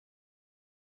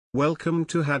Welcome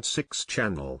to Had6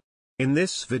 channel. In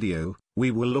this video,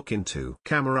 we will look into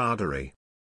camaraderie.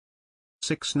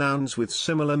 6 nouns with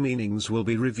similar meanings will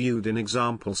be reviewed in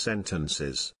example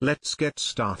sentences. Let's get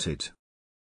started.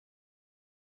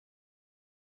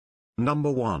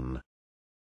 Number 1.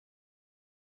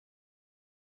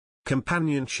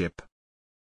 Companionship,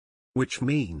 which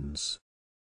means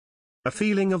a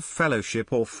feeling of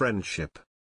fellowship or friendship.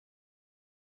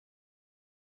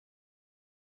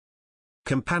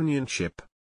 Companionship.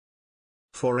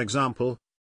 For example,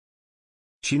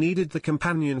 she needed the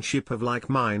companionship of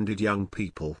like-minded young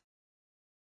people.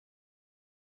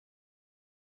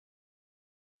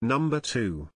 Number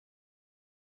 2.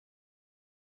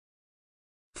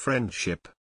 Friendship,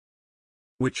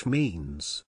 which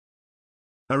means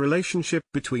a relationship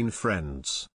between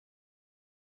friends.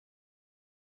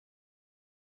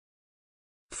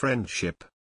 Friendship.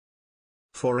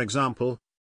 For example,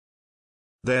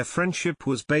 their friendship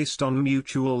was based on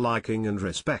mutual liking and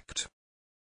respect.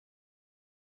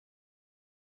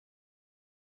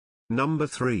 Number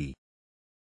 3.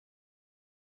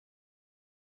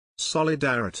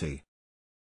 Solidarity,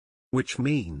 which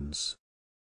means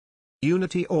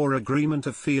unity or agreement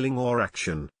of feeling or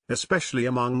action, especially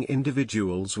among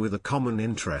individuals with a common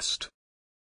interest.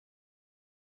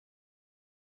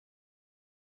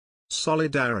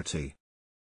 Solidarity.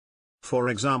 For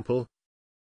example,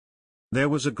 there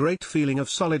was a great feeling of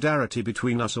solidarity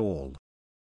between us all.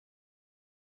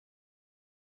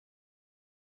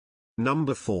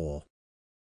 Number 4.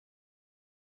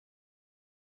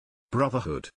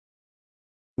 Brotherhood,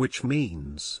 which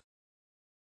means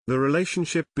the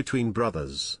relationship between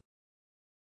brothers.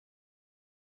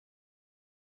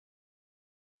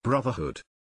 Brotherhood.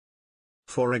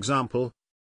 For example,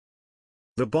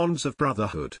 the bonds of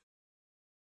brotherhood.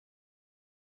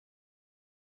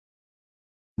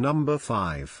 Number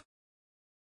 5.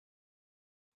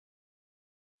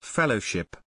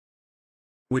 Fellowship,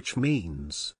 which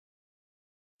means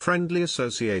friendly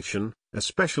association,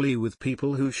 especially with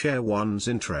people who share one's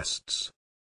interests.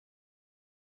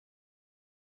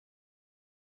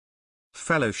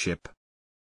 Fellowship.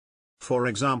 For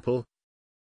example,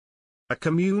 a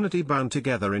community bound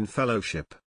together in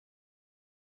fellowship.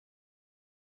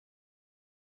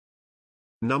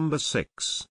 Number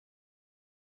 6.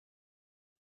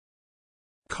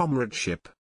 Comradeship,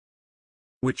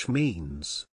 which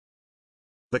means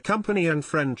the company and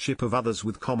friendship of others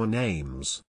with common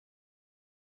aims.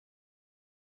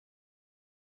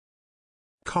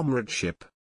 Comradeship.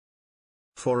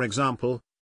 For example,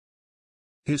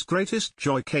 his greatest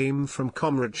joy came from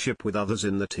comradeship with others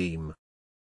in the team.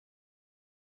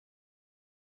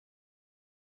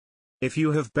 If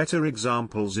you have better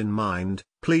examples in mind,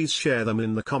 please share them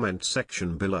in the comment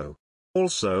section below.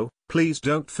 Also, please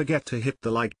don't forget to hit the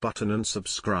like button and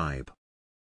subscribe.